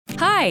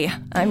Hi,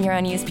 I'm your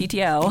unused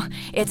PTO.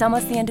 It's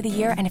almost the end of the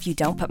year, and if you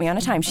don't put me on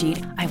a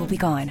timesheet, I will be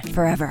gone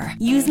forever.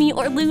 Use me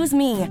or lose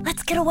me.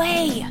 Let's get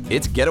away.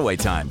 It's getaway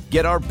time.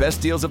 Get our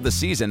best deals of the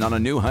season on a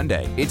new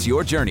Hyundai. It's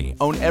your journey.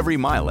 Own every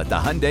mile at the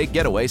Hyundai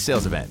Getaway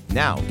Sales Event.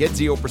 Now, get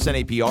 0%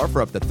 APR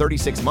for up to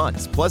 36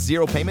 months, plus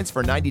 0 payments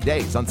for 90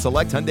 days on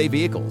select Hyundai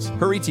vehicles.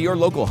 Hurry to your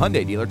local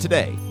Hyundai dealer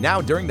today. Now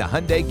during the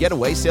Hyundai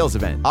Getaway Sales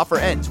Event. Offer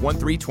ends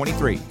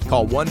 1/3/23.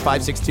 Call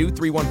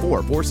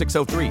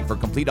 1-562-314-4603 for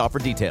complete offer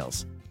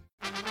details.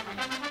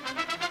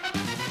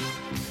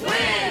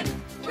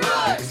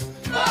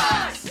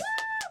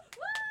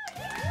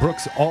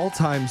 Brooke's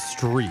all-time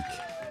streak,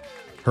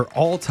 her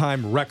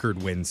all-time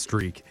record win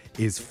streak,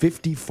 is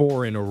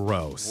 54 in a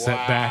row,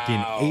 set back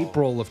in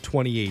April of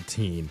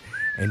 2018,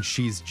 and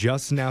she's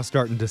just now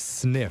starting to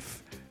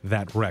sniff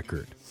that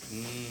record.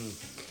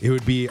 It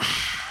would be...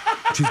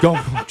 She's going...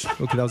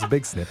 Okay, that was a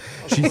big sniff.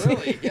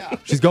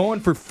 She's going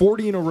for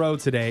 40 in a row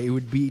today. It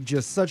would be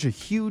just such a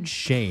huge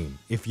shame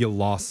if you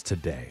lost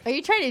today. Are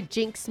you trying to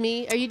jinx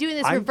me? Are you doing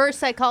this reverse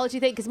psychology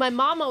thing? Because my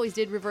mom always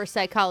did reverse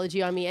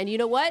psychology on me, and you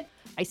know what?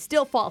 I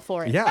still fall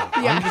for it. Yeah,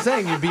 I'm just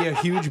saying it'd be a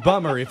huge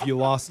bummer if you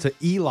lost to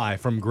Eli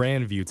from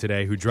Grandview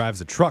today, who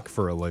drives a truck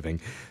for a living.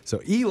 So,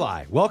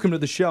 Eli, welcome to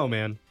the show,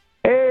 man.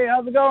 Hey,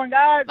 how's it going,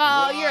 guys?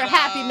 Oh, you're a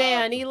happy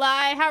man,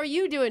 Eli. How are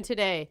you doing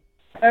today?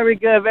 Very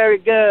good, very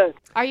good.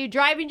 Are you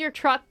driving your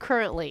truck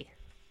currently?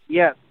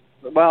 Yes.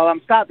 Well,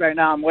 I'm stopped right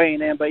now. I'm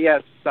weighing in, but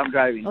yes, I'm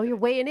driving. Oh, you're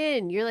weighing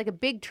in. You're like a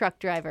big truck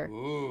driver.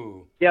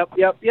 Ooh. Yep.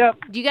 Do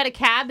you got a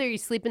cab or you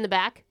sleep in the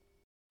back?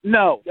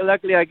 No.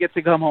 Luckily, I get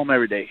to come home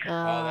every day.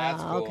 Oh,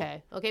 that's cool.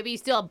 Okay, but you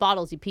still have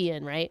bottles you pee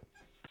in, right?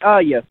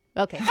 Yes.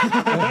 Okay.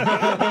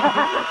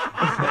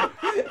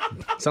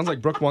 Sounds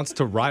like Brooke wants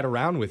to ride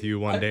around with you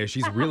one day.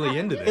 She's really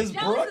into this. Is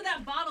Brooke,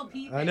 that bottle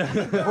pee. I know.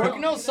 Brooke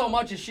knows so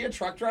much. Is she a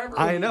truck driver?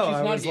 I know. She's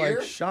I not was here?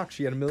 like shocked.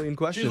 She had a million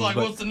questions. She's like,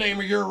 but... what's the name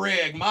of your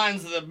rig?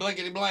 Mine's the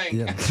blankety blank.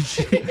 Yeah.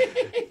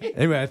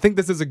 Anyway, I think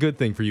this is a good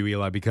thing for you,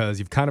 Eli, because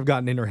you've kind of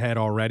gotten in her head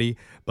already.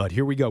 But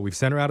here we go. We've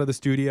sent her out of the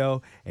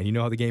studio, and you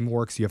know how the game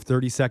works. You have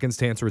 30 seconds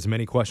to answer as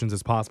many questions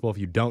as possible. If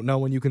you don't know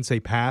when, you can say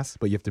pass,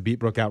 but you have to beat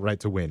Brooke outright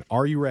to win.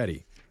 Are you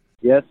ready?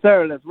 Yes,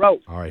 sir. Let's roll.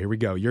 All right, here we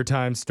go. Your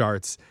time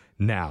starts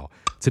now.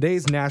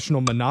 Today's National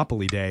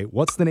Monopoly Day.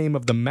 What's the name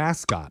of the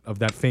mascot of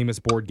that famous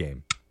board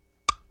game?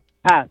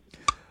 Pass.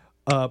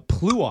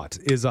 Pluot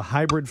is a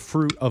hybrid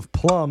fruit of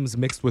plums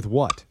mixed with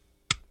what?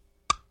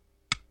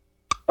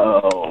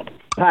 Oh,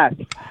 pass.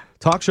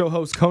 Talk show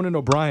host Conan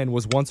O'Brien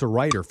was once a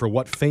writer for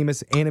what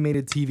famous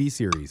animated TV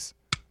series?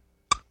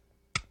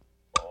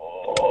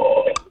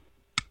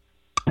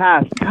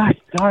 Pass. Gosh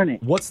darn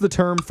it. What's the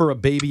term for a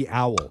baby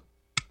owl?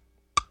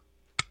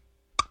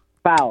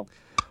 Foul.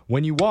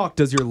 When you walk,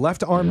 does your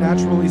left arm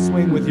naturally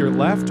swing with your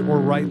left or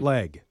right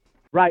leg?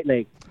 Right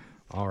leg.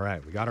 All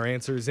right, we got our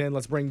answers in.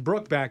 Let's bring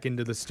Brooke back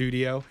into the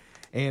studio.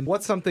 And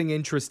what's something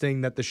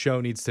interesting that the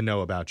show needs to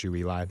know about you,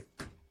 Eli?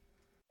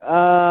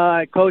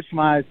 I coach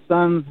my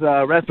son's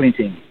wrestling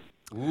team.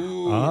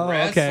 Ooh, Oh,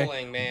 wrestling,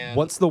 okay. man.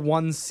 What's the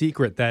one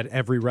secret that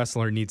every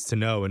wrestler needs to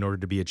know in order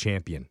to be a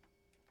champion?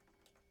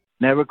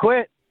 Never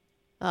quit.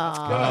 Oh,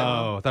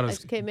 I thought it was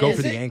Just came go in.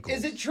 for the Is ankle.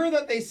 it true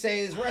that they say,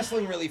 is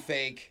wrestling really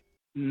fake?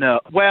 No.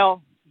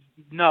 Well,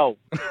 no.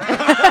 A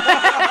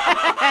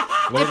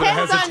little bit of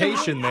Depends on-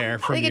 hesitation there I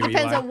from think you, it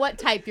depends Eli. on what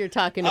type you're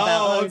talking about,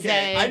 Oh, Jose.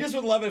 okay. I just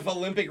would love it if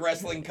Olympic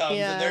wrestling comes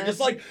Yeah. and they're just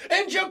like,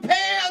 and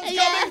Japan's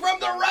coming from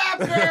the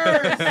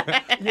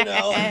Raptors! You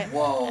know?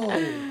 Whoa.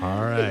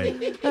 All right.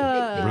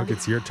 Brooke,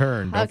 it's your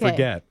turn. Don't Okay.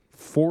 forget,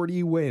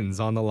 40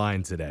 wins on the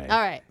line today. All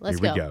right, let's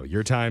Here we go. go.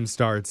 Your time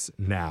starts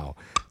now.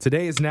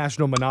 Today is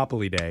National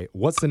Monopoly Day.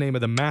 What's the name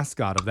of the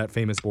mascot of that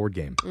famous board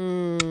game?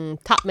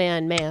 Top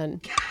man.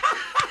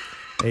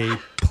 A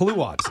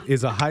pluot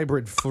is a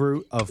hybrid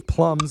fruit of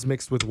plums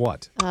mixed with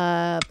what?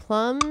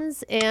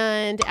 Plums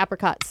and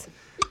apricots.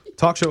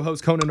 Talk show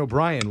host Conan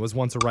O'Brien was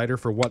once a writer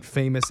for what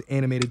famous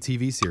animated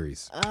TV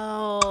series?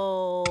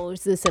 Oh,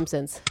 it's The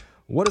Simpsons.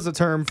 What is a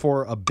term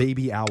for a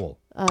baby owl?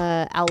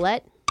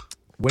 Owlet.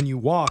 When you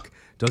walk,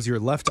 does your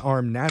left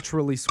arm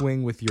naturally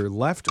swing with your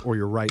left or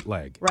your right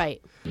leg?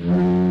 Right.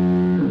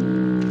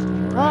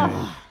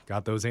 Right.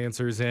 Got those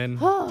answers in.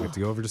 We have to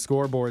go over to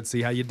scoreboard,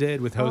 see how you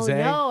did with Jose. Oh,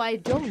 no, I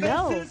don't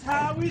know.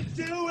 How we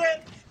do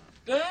it.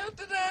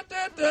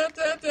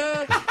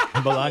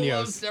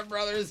 Bolaños. Step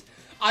Brothers.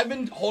 I've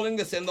been holding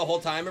this in the whole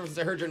time ever since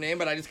I heard your name,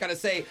 but I just gotta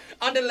say,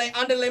 andale,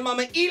 andale,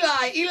 mama,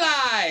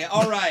 Eli.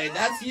 All right,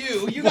 that's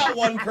you. You got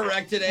one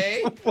correct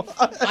today.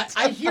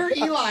 I hear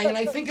Eli and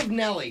I think of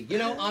Nelly. You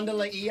know,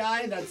 andale,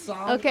 Ei, that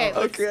song? Okay,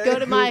 let's go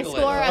to my Google it.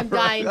 score. I'm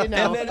dying to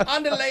know. And then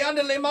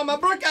andale, mama,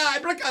 Brooke, that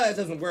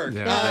doesn't work.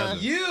 Yeah.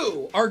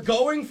 You are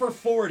going for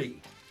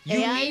 40. You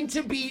And? need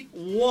to beat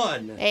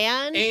one.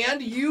 And?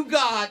 And you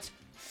got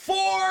 4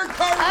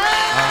 correct.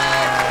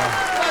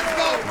 Let's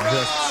go, The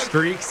Brooke.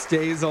 streak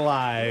stays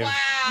alive.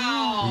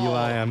 Wow.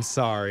 Eli, I'm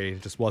sorry.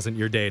 It just wasn't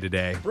your day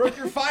today. Brooke,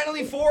 you're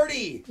finally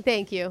 40.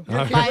 Thank you.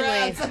 Okay.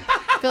 Finally.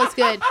 Feels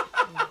good.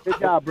 Good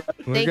job, bro.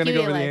 We're Thank going to you,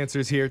 go over the Eli.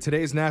 answers here.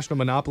 Today's National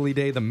Monopoly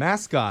Day. The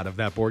mascot of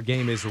that board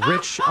game is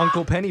Rich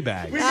Uncle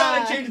Pennybags. We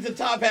gotta change it to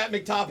Top Hat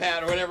McTop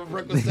Hat or whatever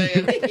Brooke was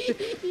saying.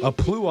 A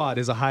pluot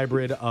is a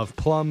hybrid of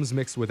plums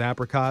mixed with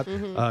apricot.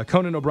 Mm-hmm.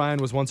 Conan O'Brien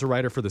was once a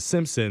writer for The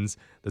Simpsons.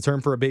 The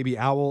term for a baby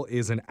owl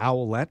is an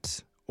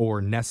owlet, or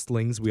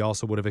nestlings we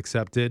also would have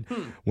accepted.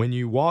 When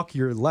you walk,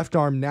 your left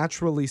arm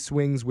naturally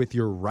swings with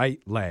your right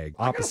leg.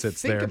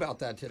 Opposites Think there. about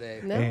that today.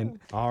 No. And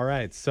all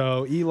right,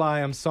 so Eli,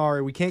 I'm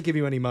sorry, we can't give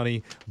you any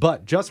money,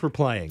 but just for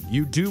playing,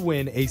 you do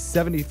win a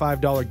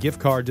 $75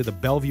 gift card to the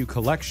Bellevue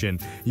Collection.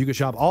 You can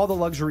shop all the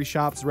luxury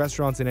shops,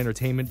 restaurants, and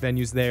entertainment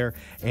venues there.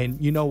 And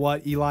you know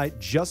what, Eli?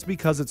 Just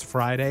because it's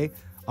Friday,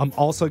 I'm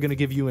also going to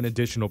give you an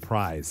additional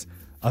prize.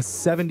 A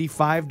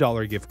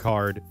 $75 gift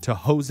card to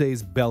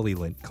Jose's Belly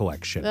Lint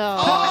Collection. Oh,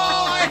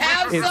 I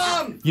have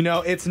some. You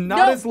know, it's not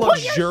No, as put your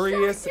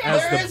luxurious shirt down.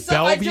 as There the is some. I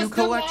Bellevue just did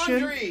collection,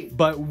 laundry.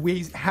 but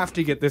we have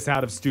to get this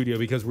out of studio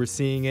because we're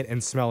seeing it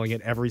and smelling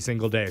it every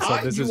single day. So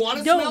this you is want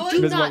to No, smell do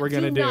it? this is what not, we're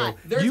gonna do do. not.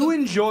 There's You a-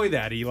 enjoy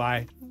that,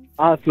 Eli.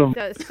 Awesome.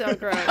 That's so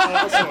gross.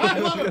 I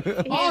love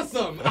it.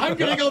 Awesome. I'm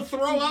gonna go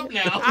throw up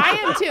now. I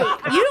am too.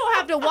 You don't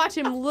have to watch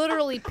him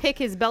literally pick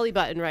his belly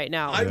button right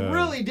now. I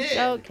really did.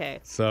 Okay.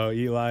 So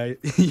Eli,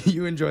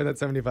 you enjoy that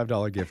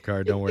 $75 gift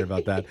card. Don't worry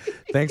about that.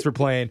 Thanks for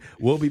playing.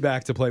 We'll be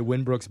back to play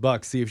Winbrook's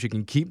Bucks. See if she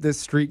can keep this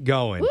streak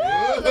going.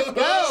 Let's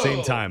go.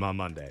 Same time on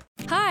Monday.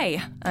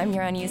 Hi, I'm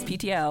your unused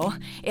PTO.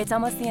 It's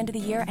almost the end of the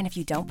year, and if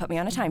you don't put me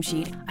on a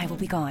timesheet, I will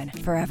be gone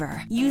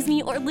forever. Use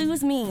me or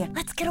lose me.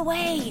 Let's get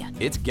away.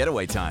 It's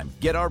getaway time.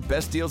 Get our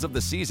best deals of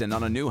the season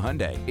on a new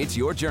Hyundai. It's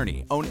your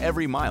journey. Own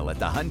every mile at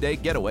the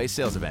Hyundai Getaway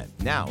Sales Event.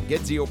 Now,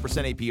 get 0%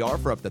 APR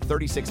for up to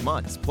 36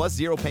 months, plus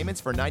 0 payments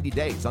for 90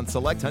 days on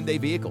select Hyundai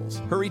vehicles.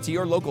 Hurry to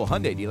your local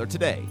Hyundai dealer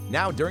today.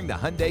 Now during the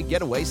Hyundai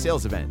Getaway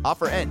Sales Event.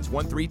 Offer ends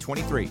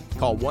 1/3/23.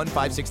 Call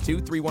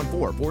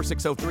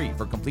 1-562-314-4603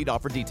 for complete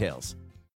offer details.